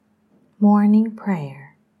Morning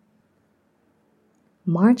Prayer,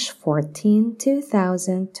 March 14,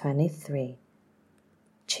 2023,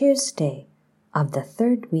 Tuesday of the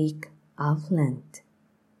third week of Lent.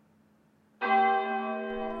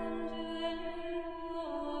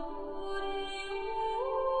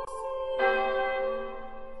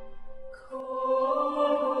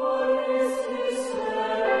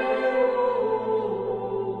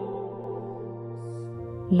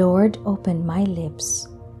 Lord, open my lips,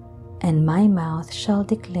 and my mouth shall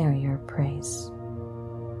declare your praise.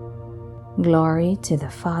 Glory to the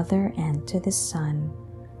Father, and to the Son,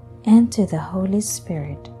 and to the Holy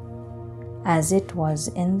Spirit, as it was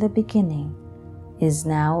in the beginning, is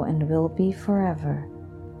now, and will be forever.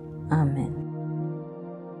 Amen.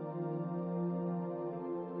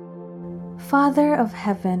 Father of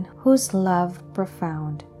heaven, whose love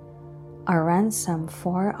profound a ransom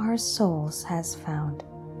for our souls has found,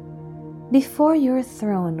 before your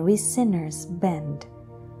throne we sinners bend,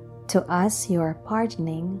 to us your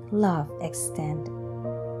pardoning love extend.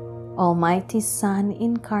 Almighty Son,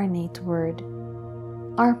 incarnate Word,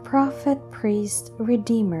 our Prophet, Priest,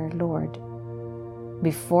 Redeemer, Lord,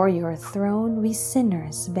 before your throne we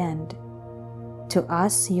sinners bend, to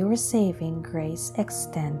us your saving grace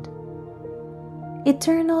extend.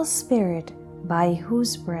 Eternal Spirit, by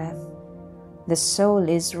whose breath the soul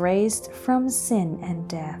is raised from sin and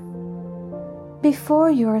death, before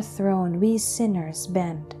your throne we sinners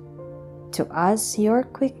bend, to us your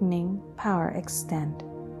quickening power extend.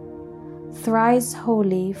 Thrice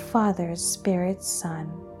holy Father, Spirit,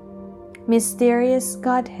 Son, mysterious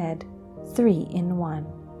Godhead, three in one,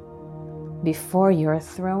 before your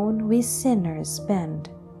throne we sinners bend,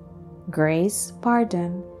 grace,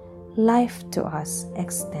 pardon, life to us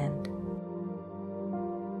extend.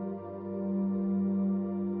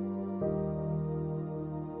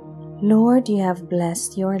 Lord, you have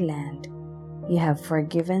blessed your land. You have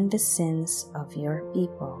forgiven the sins of your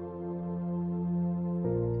people.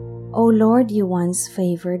 O Lord, you once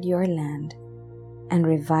favored your land and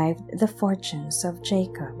revived the fortunes of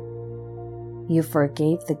Jacob. You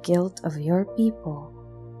forgave the guilt of your people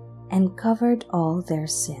and covered all their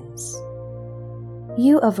sins.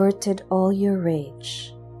 You averted all your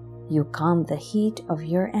rage. You calmed the heat of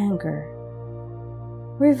your anger.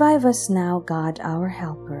 Revive us now, God, our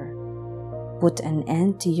helper. Put an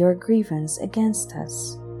end to your grievance against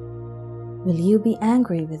us. Will you be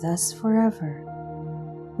angry with us forever?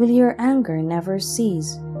 Will your anger never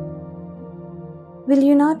cease? Will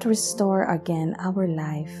you not restore again our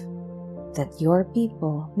life, that your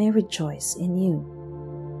people may rejoice in you?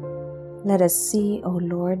 Let us see, O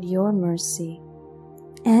Lord, your mercy,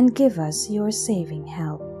 and give us your saving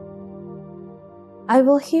help. I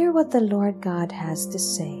will hear what the Lord God has to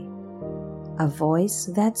say, a voice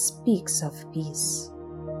that speaks of peace.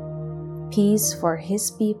 Peace for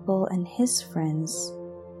his people and his friends,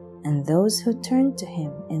 and those who turn to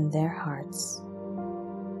him in their hearts.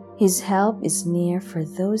 His help is near for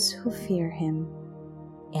those who fear him,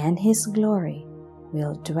 and his glory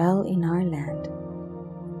will dwell in our land.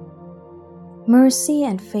 Mercy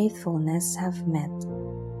and faithfulness have met.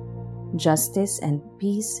 Justice and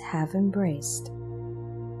peace have embraced.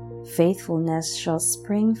 Faithfulness shall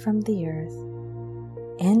spring from the earth,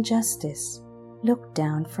 and justice look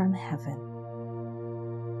down from heaven.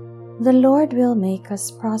 The Lord will make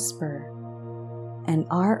us prosper, and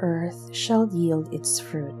our earth shall yield its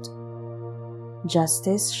fruit.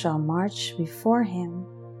 Justice shall march before him,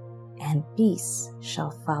 and peace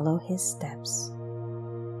shall follow his steps.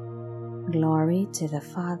 Glory to the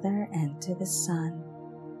Father, and to the Son,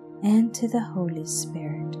 and to the Holy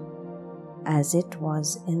Spirit, as it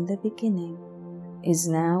was in the beginning, is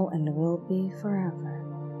now, and will be forever.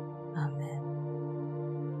 Amen.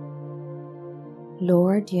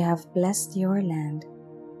 Lord, you have blessed your land.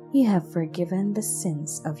 You have forgiven the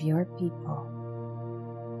sins of your people.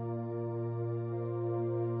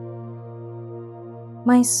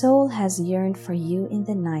 My soul has yearned for you in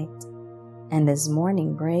the night, and as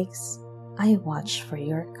morning breaks, I watch for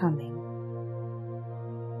your coming.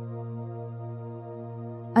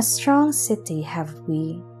 A strong city have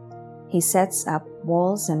we. He sets up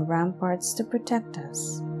walls and ramparts to protect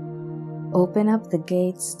us. Open up the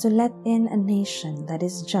gates to let in a nation that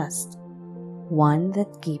is just, one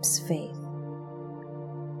that keeps faith.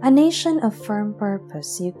 A nation of firm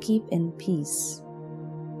purpose you keep in peace,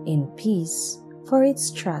 for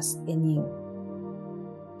its trust in you.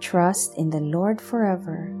 Trust in the Lord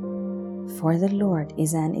forever, for the Lord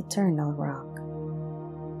is an eternal rock.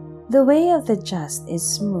 The way of the just is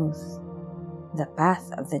smooth, the path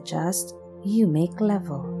of the just you make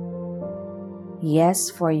level. Yes,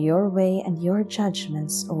 for your way and your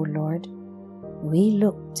judgments, O Lord, we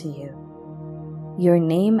look to you. Your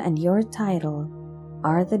name and your title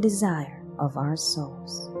are the desire of our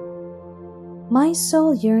souls. My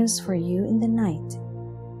soul yearns for you in the night.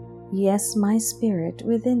 Yes, my spirit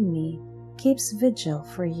within me keeps vigil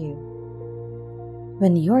for you.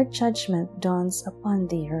 When your judgment dawns upon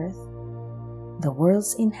the earth, the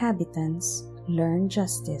world's inhabitants learn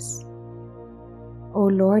justice. O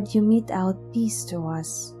Lord, you mete out peace to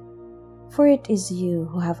us, for it is you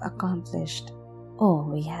who have accomplished all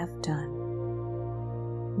we have done.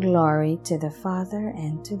 Glory to the Father,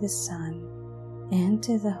 and to the Son, and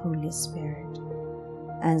to the Holy Spirit,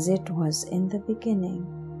 as it was in the beginning,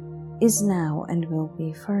 is now, and will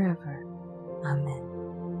be forever. Amen.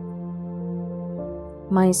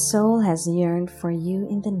 My soul has yearned for you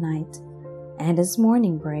in the night, and as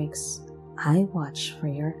morning breaks, I watch for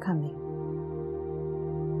your coming.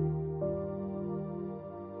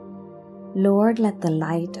 Lord, let the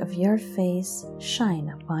light of your face shine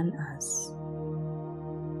upon us.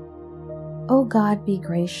 O God, be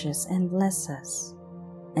gracious and bless us,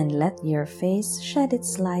 and let your face shed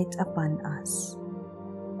its light upon us.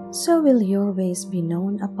 So will your ways be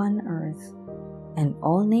known upon earth, and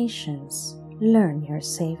all nations learn your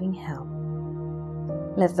saving help.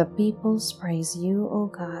 Let the peoples praise you, O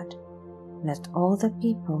God. Let all the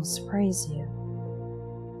peoples praise you.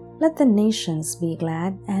 Let the nations be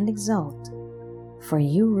glad and exult, for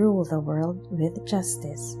you rule the world with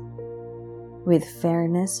justice. With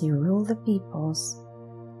fairness you rule the peoples,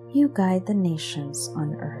 you guide the nations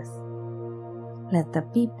on earth. Let the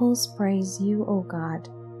peoples praise you, O God.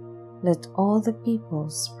 Let all the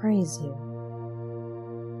peoples praise you.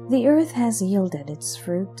 The earth has yielded its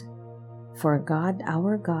fruit, for God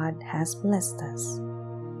our God has blessed us.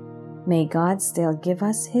 May God still give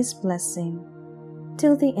us his blessing,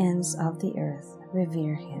 till the ends of the earth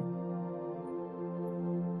revere him.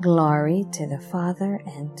 Glory to the Father,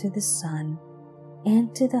 and to the Son,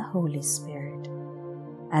 and to the Holy Spirit,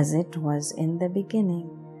 as it was in the beginning,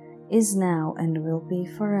 is now, and will be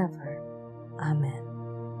forever. Amen.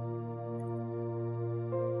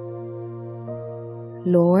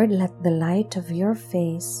 Lord, let the light of your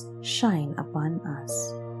face shine upon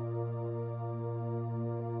us.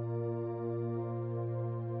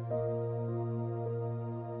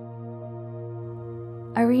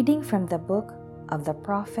 A reading from the book of the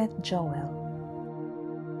prophet Joel.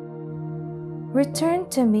 Return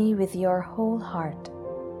to me with your whole heart,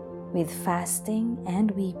 with fasting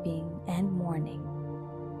and weeping and mourning.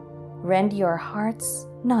 Rend your hearts,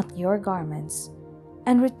 not your garments,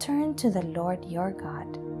 and return to the Lord your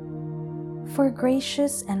God. For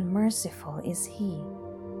gracious and merciful is he,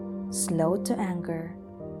 slow to anger,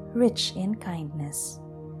 rich in kindness,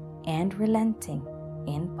 and relenting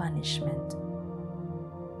in punishment.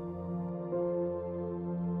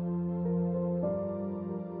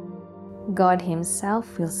 God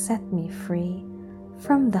himself will set me free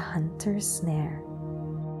from the hunter's snare.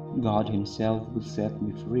 God himself will set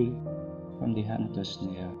me free from the hunter's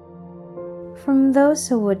snare. From those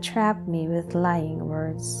who would trap me with lying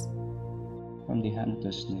words. From the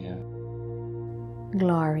hunter's snare.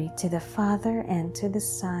 Glory to the Father, and to the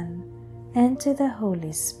Son, and to the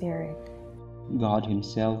Holy Spirit. God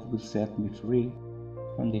himself will set me free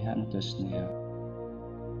from the hunter's snare.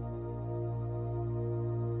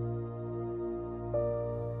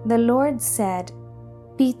 The Lord said,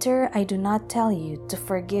 Peter, I do not tell you to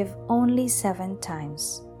forgive only 7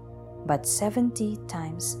 times, but 70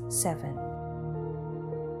 times 7.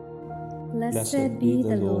 Blessed be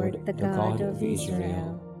the Lord, the God of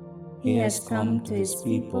Israel. He has come to his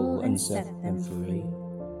people and set them free.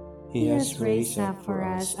 He has raised up for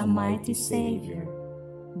us a mighty Savior,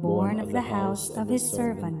 born of the house of his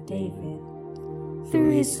servant David.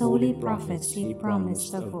 Through his holy prophets he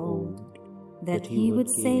promised of old that he would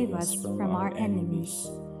save us from our enemies,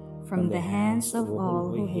 from the hands of all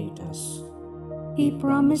who hate us. He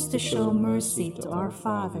promised to show mercy to our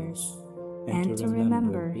fathers and to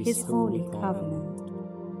remember his holy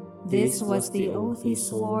covenant. This was the oath he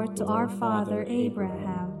swore to our father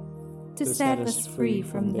Abraham, to set us free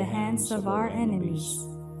from the hands of our enemies,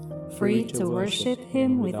 free to worship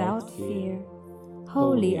him without fear,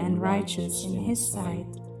 holy and righteous in his sight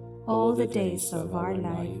all the days of our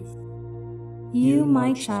life. You,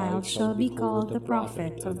 my child, shall be called the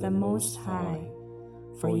prophet of the Most High,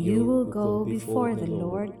 for you will go before the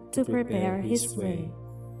Lord to prepare his way,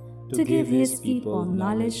 to give his people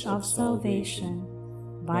knowledge of salvation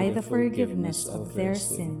by the forgiveness of their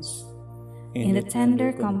sins. In the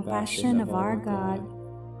tender compassion of our God,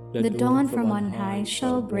 the dawn from on high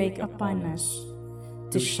shall break upon us,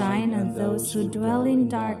 to shine on those who dwell in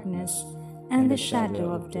darkness and the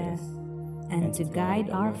shadow of death, and to guide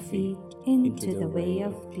our feet into the way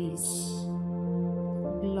of peace.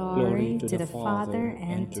 Glory to the Father,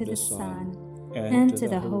 and to the Son, and to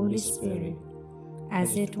the Holy Spirit,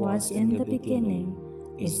 as it was in the beginning,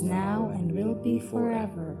 is now, and will be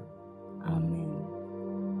forever. Amen.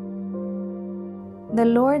 The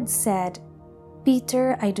Lord said,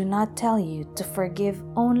 Peter, I do not tell you to forgive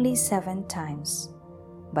only 7 times,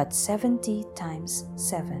 but 70 times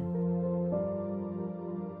 7.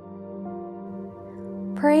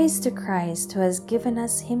 Praise to Christ, who has given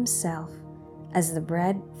us himself as the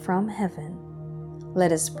bread from heaven.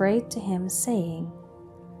 Let us pray to him, saying,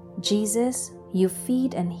 Jesus, you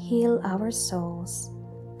feed and heal our souls.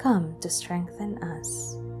 Come to strengthen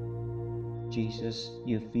us. Jesus,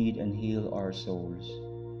 you feed and heal our souls.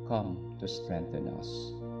 Come to strengthen us.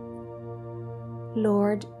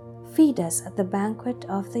 Lord, feed us at the banquet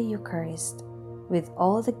of the Eucharist with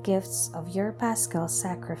all the gifts of your Paschal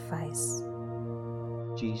sacrifice.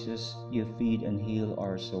 Jesus, you feed and heal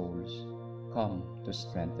our souls. Come to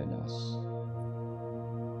strengthen us.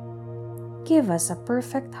 Give us a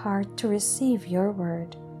perfect heart to receive your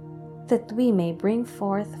word, that we may bring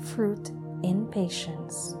forth fruit in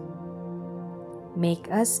patience.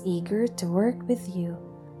 Make us eager to work with you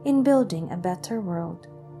in building a better world,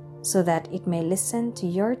 so that it may listen to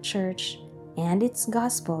your church and its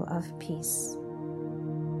gospel of peace.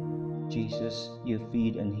 Jesus, you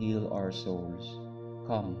feed and heal our souls.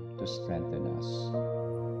 Come to strengthen us.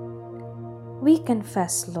 We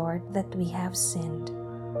confess, Lord, that we have sinned.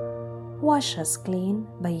 Wash us clean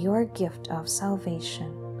by your gift of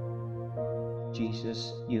salvation.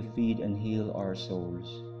 Jesus, you feed and heal our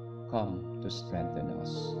souls. Come to strengthen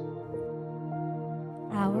us.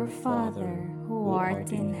 Our Father, who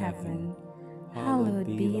art in heaven, hallowed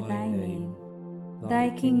be thy name. Thy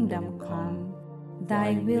kingdom come,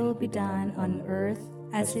 thy will be done on earth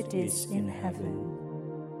as it is in heaven.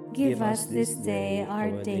 Give us this day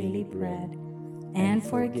our daily bread, and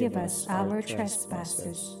forgive us our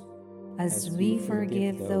trespasses, as we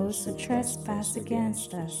forgive those who trespass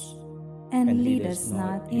against us. And lead us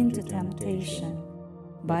not into temptation,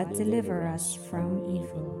 but deliver us from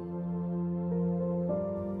evil.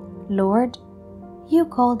 Lord, you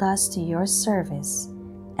called us to your service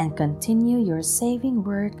and continue your saving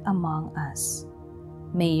work among us.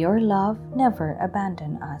 May your love never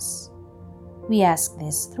abandon us. We ask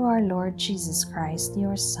this through our Lord Jesus Christ,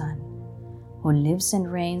 your Son, who lives and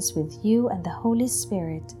reigns with you and the Holy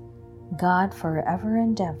Spirit, God forever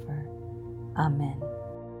and ever. Amen.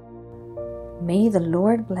 May the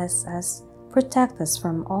Lord bless us, protect us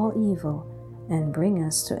from all evil, and bring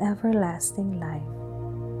us to everlasting life.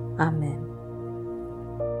 Amen.